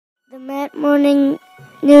Met Morning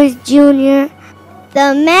News Junior.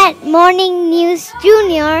 The Met Morning News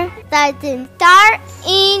Junior starts in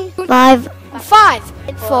 5, 4,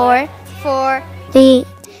 3,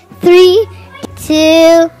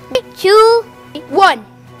 2,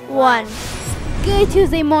 1. Good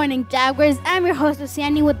Tuesday morning, Jaguars. I'm your host,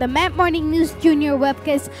 Luciani, with the Met Morning News Junior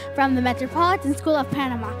webcast from the Metropolitan School of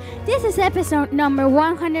Panama. This is episode number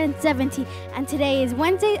 170, and today is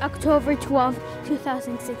Wednesday, October 12,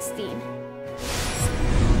 2016.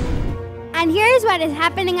 And here's what is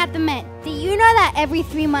happening at the Met. Did you know that every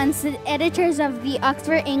 3 months, the editors of the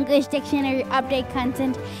Oxford English Dictionary update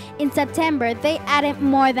content? In September, they added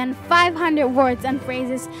more than 500 words and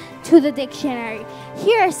phrases to the dictionary.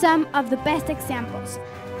 Here are some of the best examples: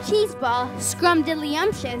 cheeseball,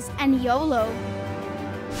 scrumdiddlyumptious, and YOLO.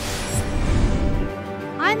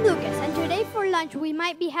 I'm Lucas, and today for lunch we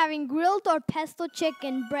might be having grilled or pesto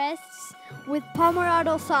chicken breasts with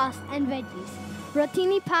pomodoro sauce and veggies,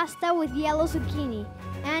 rotini pasta with yellow zucchini,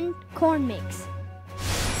 and corn mix.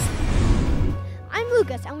 I'm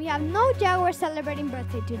Lucas, and we have no Jaguars celebrating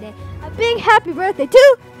birthday today. A big happy birthday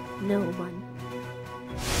to no one.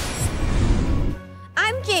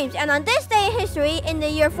 I'm James, and on this day in history, in the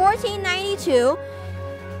year 1492,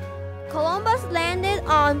 Columbus landed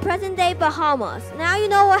on present-day Bahamas. Now you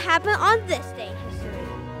know what happened on this day in history.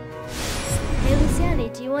 Hey Luciani,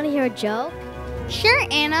 do you want to hear a joke? Sure,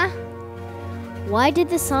 Anna. Why did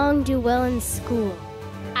the song do well in school?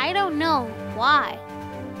 I don't know. Why?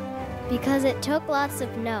 Because it took lots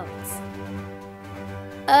of notes.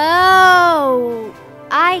 Oh,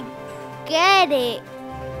 I get it.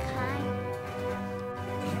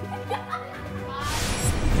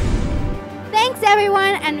 Thanks,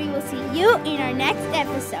 everyone, and we will see you in our next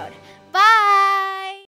episode.